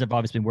 you guys have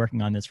obviously been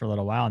working on this for a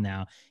little while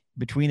now,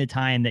 between the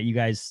time that you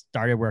guys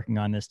started working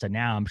on this to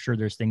now, I'm sure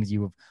there's things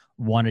you have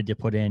wanted to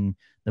put in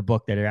the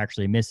book that are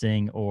actually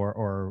missing,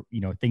 or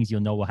things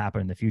you'll know will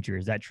happen in the future.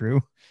 Is that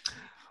true?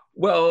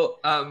 Well,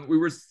 we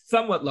were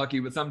somewhat lucky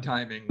with some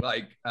timing.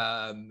 Like,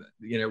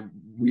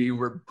 we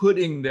were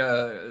putting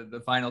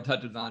the final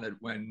touches on it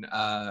when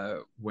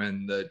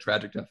the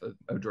tragic death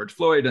of George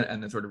Floyd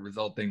and the sort of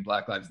resulting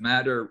Black Lives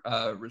Matter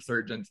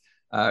resurgence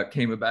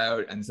came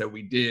about. And so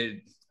we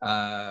did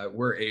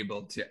we're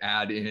able to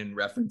add in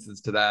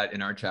references to that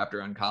in our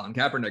chapter on Colin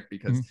Kaepernick,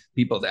 because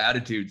people's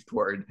attitudes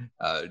toward,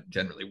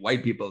 generally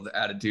white people's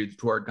attitudes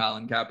toward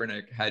Colin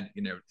Kaepernick had,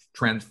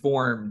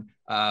 transformed.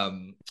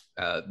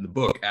 The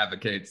book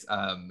advocates,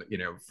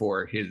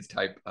 for his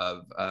type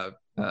of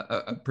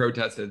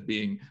protest as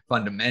being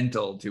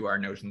fundamental to our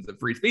notions of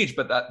free speech,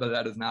 but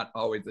that is not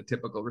always a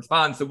typical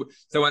response.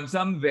 So on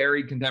some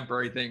very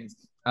contemporary things,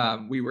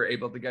 we were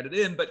able to get it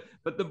in,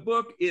 but the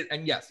book is,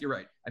 and yes, you're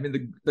right. I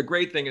mean, the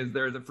great thing is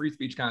there's a free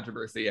speech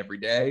controversy every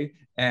day,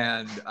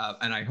 and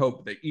I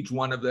hope that each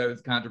one of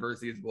those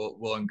controversies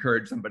will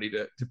encourage somebody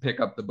to pick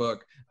up the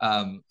book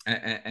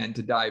and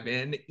to dive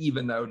in,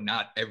 even though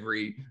not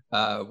every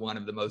one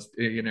of the most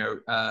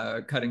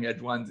cutting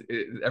edge ones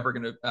is ever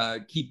going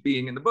to keep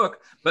being in the book,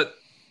 but.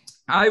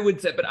 I would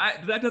say, but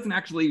that doesn't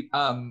actually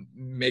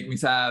make me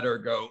sad or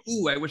go,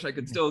 ooh, I wish I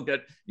could still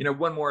get,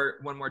 one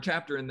more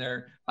chapter in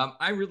there.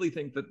 I really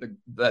think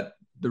that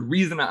the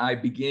reason I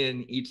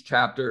begin each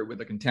chapter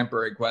with a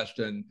contemporary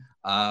question,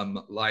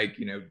 like,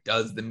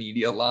 does the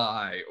media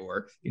lie?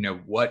 Or,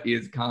 what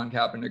is Colin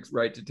Kaepernick's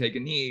right to take a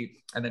knee?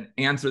 And then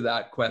answer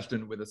that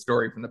question with a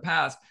story from the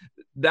past.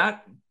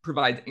 That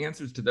provides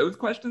answers to those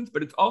questions,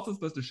 but it's also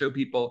supposed to show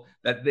people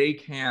that they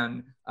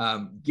can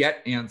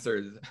get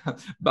answers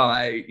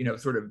by,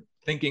 sort of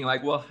thinking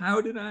like, well,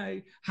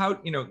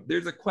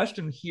 there's a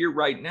question here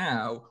right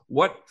now.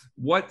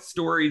 What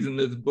stories in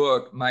this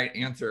book might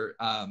answer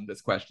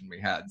this question we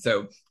had?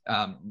 So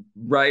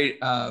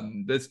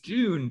this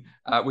June,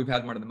 we've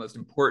had one of the most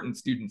important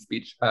student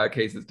speech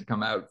cases to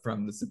come out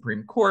from the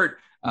Supreme Court.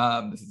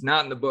 This is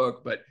not in the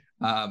book, but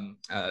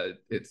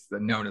it's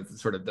known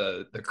as sort of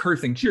the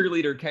cursing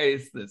cheerleader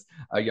case. This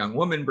young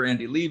woman,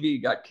 Brandy Levy,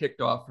 got kicked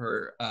off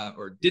her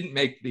or didn't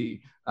make the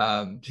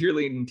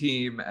cheerleading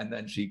team, and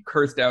then she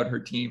cursed out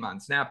her team on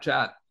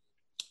Snapchat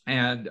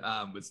and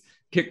was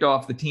kicked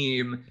off the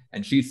team,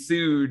 and she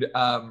sued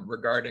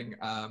regarding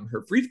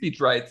her free speech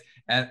rights,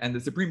 and the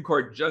Supreme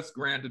Court just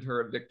granted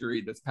her a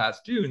victory this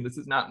past June. This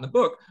is not in the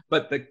book,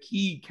 but the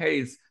key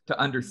case to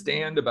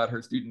understand about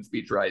her student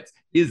speech rights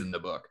is in the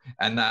book,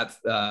 and that's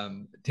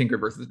Tinker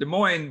versus Des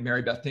Moines.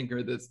 Mary Beth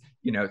Tinker, this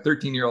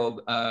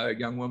 13-year-old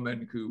young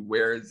woman who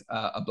wears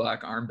a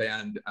black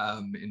armband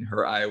in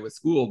her Iowa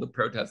school to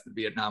protest the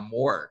Vietnam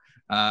War.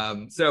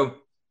 So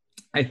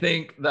I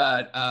think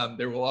that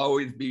there will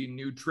always be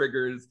new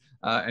triggers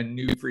and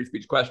new free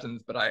speech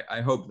questions, but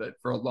I hope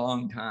that for a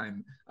long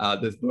time,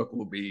 this book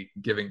will be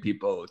giving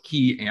people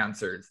key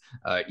answers,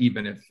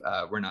 even if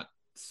we're not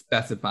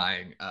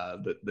specifying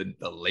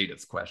the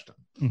latest question.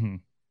 Mm-hmm.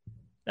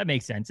 That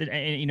makes sense. And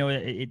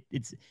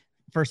it's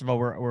first of all,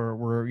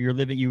 you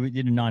did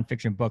a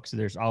nonfiction book, so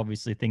there's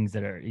obviously things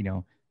that are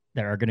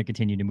that are going to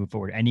continue to move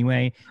forward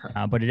anyway.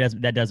 But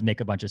that does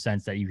make a bunch of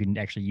sense that you can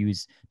actually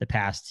use the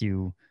past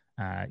to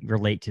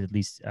relate to at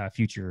least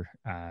future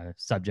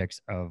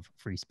subjects of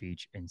free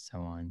speech and so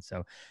on.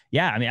 So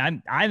yeah, I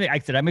mean, I'm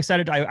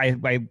excited.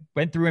 I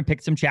went through and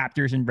picked some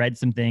chapters and read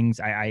some things.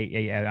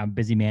 I'm a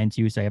busy man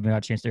too, so I haven't got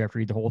a chance to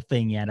read the whole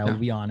thing yet. I'll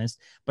be honest,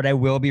 but I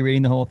will be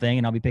reading the whole thing,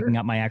 and I'll be picking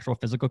up my actual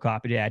physical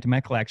copy to add to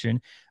my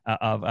collection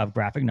of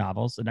graphic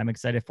novels, and I'm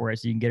excited for it.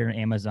 So you can get it on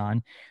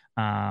Amazon,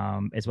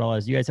 as well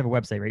as you guys have a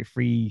website, right?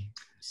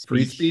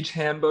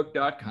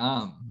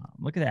 freespeechhandbook.com.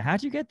 Look at that.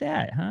 How'd you get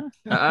that,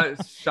 huh?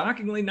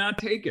 Shockingly not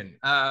taken.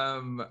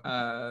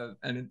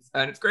 And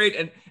it's great.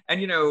 And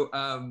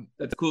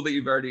that's cool that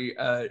you've already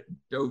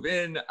dove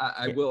in.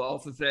 I will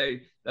also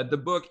say that the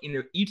book,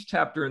 each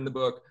chapter in the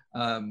book,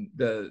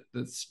 the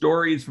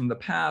stories from the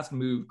past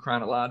move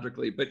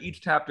chronologically, but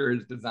each chapter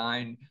is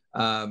designed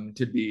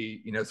to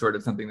be, sort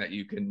of something that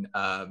you can,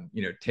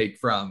 take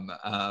from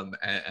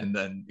and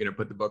then,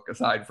 put the book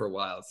aside for a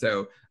while.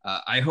 So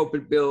I hope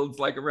it builds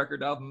like a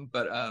record album,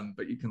 but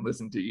you can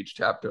listen to each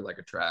chapter like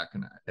a track,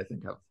 and I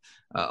think have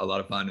a lot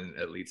of fun and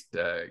at least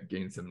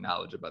gain some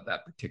knowledge about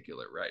that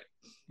particular right.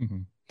 Mm-hmm.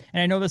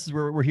 And I know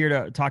we're here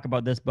to talk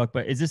about this book,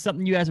 but is this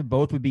something you guys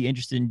both would be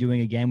interested in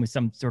doing again with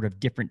some sort of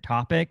different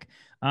topic,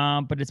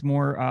 but it's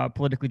more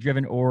politically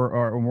driven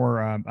or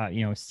more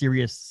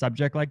serious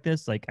subject like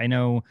this? Like I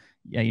know,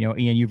 Ian,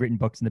 you've written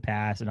books in the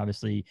past, and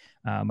obviously,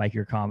 Mike,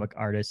 you're a comic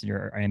artist and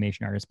you're an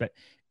animation artist. But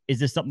is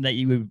this something that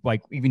you would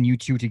like, even you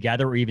two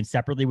together or even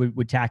separately,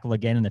 would tackle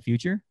again in the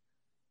future?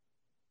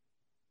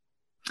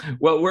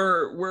 Well,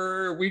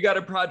 we got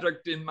a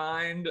project in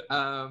mind,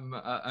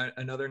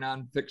 another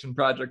nonfiction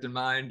project in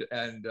mind,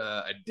 and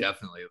I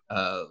definitely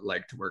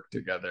like to work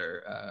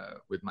together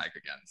with Mike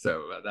again.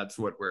 So that's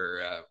what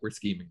we're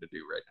scheming to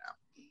do right now.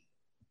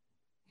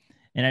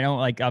 And I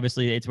don't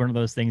obviously it's one of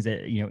those things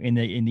that, in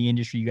the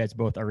industry you guys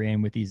both are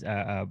in with these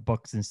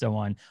books and so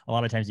on, a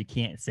lot of times you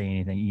can't say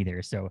anything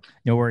either. So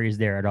no worries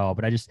there at all.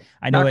 But I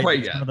know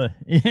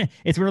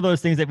it's one of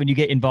those things that when you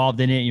get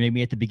involved in it,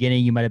 maybe at the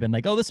beginning you might have been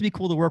like, oh, this would be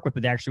cool to work with.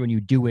 But actually when you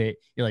do it,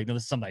 you're like, no,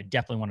 this is something I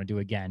definitely want to do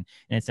again.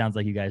 And it sounds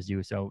like you guys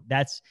do. So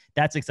that's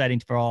exciting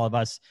for all of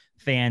us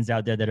fans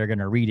out there that are going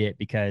to read it,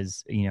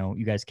 because,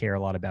 you guys care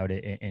a lot about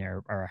it and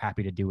are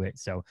happy to do it.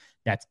 So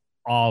that's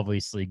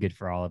obviously good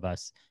for all of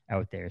us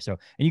out there. So,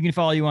 and you can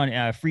follow you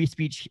on Free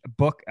Speech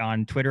Book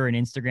on Twitter and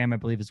Instagram, I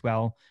believe, as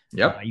well.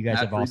 Yep. You guys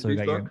have also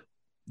got book. your.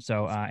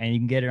 So, and you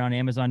can get it on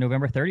Amazon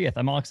November 30th.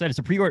 I'm all excited.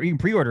 So pre-order, you can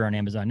pre-order on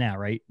Amazon now,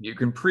 right? You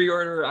can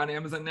pre-order on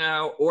Amazon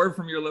now or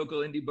from your local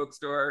indie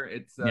bookstore.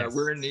 It's Yes.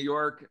 We're in New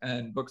York,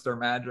 and Bookstore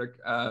Magic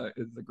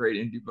is a great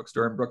indie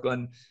bookstore in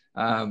Brooklyn.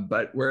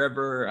 But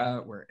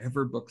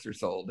wherever books are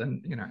sold,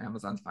 and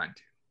Amazon's fine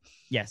too.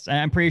 Yes,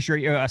 I'm pretty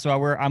sure. So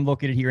I'm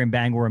located here in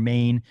Bangor,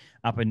 Maine,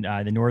 up in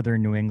the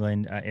northern New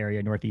England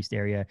area, northeast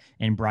area,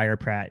 and Briar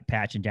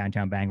Patch in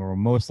downtown Bangor will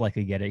most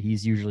likely get it.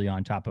 He's usually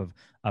on top of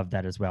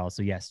that as well.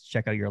 So yes,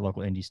 check out your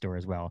local indie store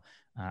as well.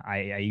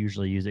 I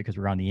usually use it because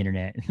we're on the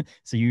internet,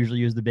 so you usually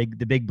use the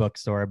big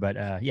bookstore.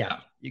 But yeah,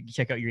 you can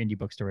check out your indie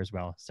bookstore as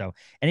well. So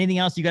anything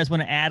else you guys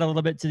want to add a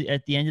little bit to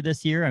at the end of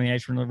this year? I mean, I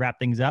just want to wrap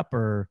things up,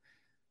 or.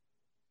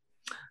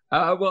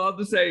 Well, I'll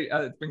just say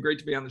it's been great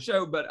to be on the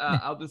show, but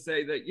I'll just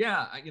say that,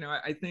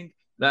 I think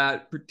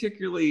that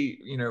particularly,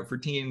 for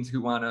teens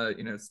who want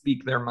to,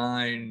 speak their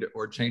mind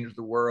or change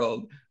the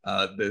world,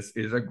 this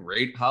is a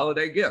great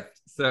holiday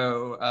gift.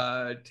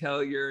 So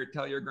tell your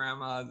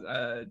grandmas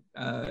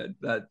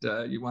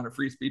that you want a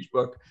free speech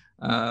book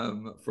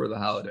for the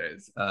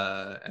holidays.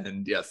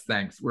 And yes,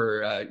 thanks.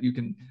 You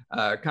can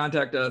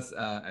contact us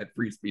at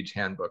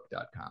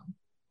freespeechhandbook.com.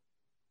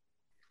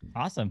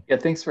 Awesome. Yeah,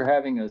 thanks for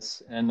having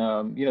us. And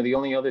the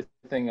only other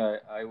thing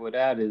I would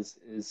add is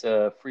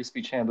Free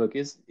Speech Handbook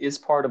is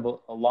part of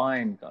a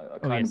line, a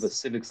kind of a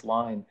civics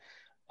line,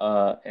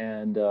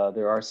 and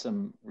there are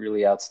some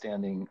really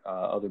outstanding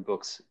other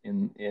books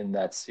in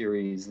that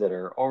series that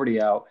are already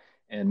out,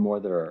 and more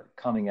that are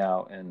coming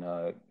out. And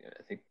I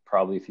think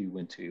probably if you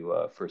went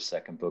to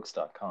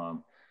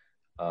firstsecondbooks.com,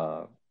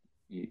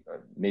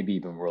 maybe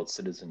even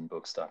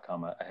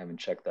worldcitizenbooks.com. I haven't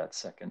checked that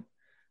second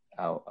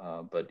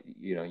out, but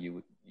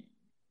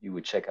you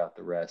would check out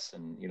the rest,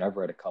 and I've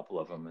read a couple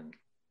of them, and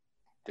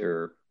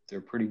they're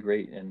pretty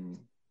great and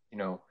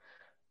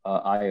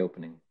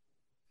eye-opening.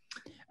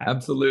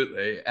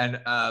 Absolutely. And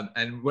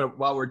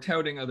while we're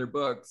touting other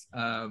books,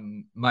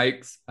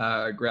 Mike's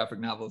graphic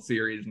novel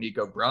series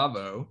Nico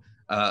Bravo,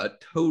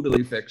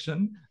 totally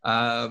fiction,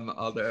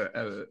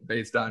 although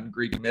based on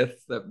Greek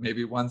myths that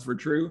maybe once were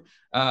true,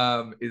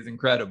 is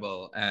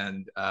incredible,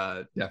 and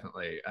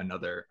definitely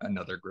another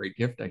great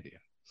gift idea.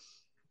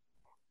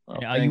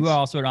 Well, you are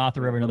also an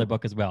author of another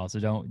book as well, so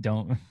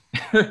don't.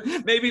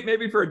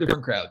 maybe for a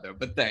different crowd though,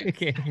 but thanks.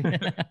 Okay.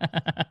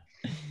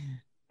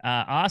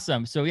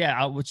 Awesome. So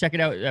yeah, we'll check it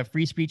out at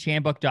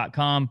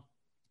freespeechhandbook.com.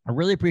 I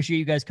really appreciate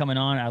you guys coming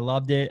on. I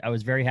loved it. I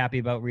was very happy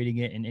about reading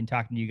it and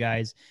talking to you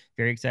guys.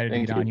 Very excited to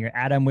get on here.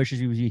 Adam wishes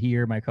he was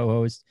here, my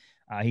co-host.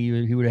 He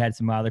would have had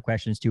some other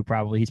questions too.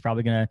 Probably he's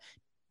probably gonna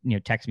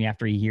text me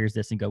after he hears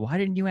this and go, "Why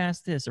didn't you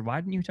ask this?" or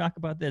 "Why didn't you talk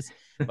about this?"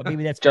 But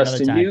maybe that's for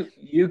Justin, another time.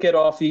 you get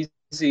off easy.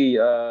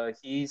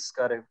 He's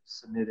got to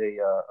submit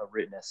a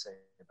written essay.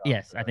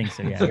 Yes, I think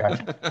so.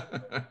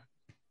 Yeah.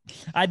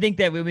 I think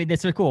that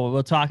this is cool.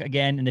 We'll talk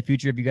again in the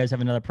future. If you guys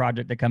have another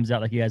project that comes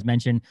out, like you guys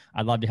mentioned,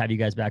 I'd love to have you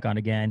guys back on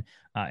again.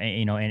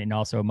 And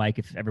also Mike,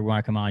 if ever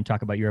want to come on and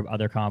talk about your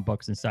other comic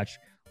books and such,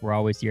 we're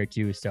always here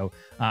too. So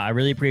I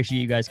really appreciate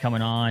you guys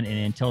coming on.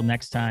 And until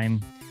next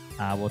time,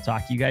 we'll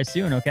talk to you guys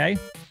soon. Okay.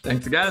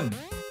 Thanks again.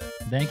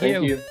 Thank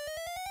you.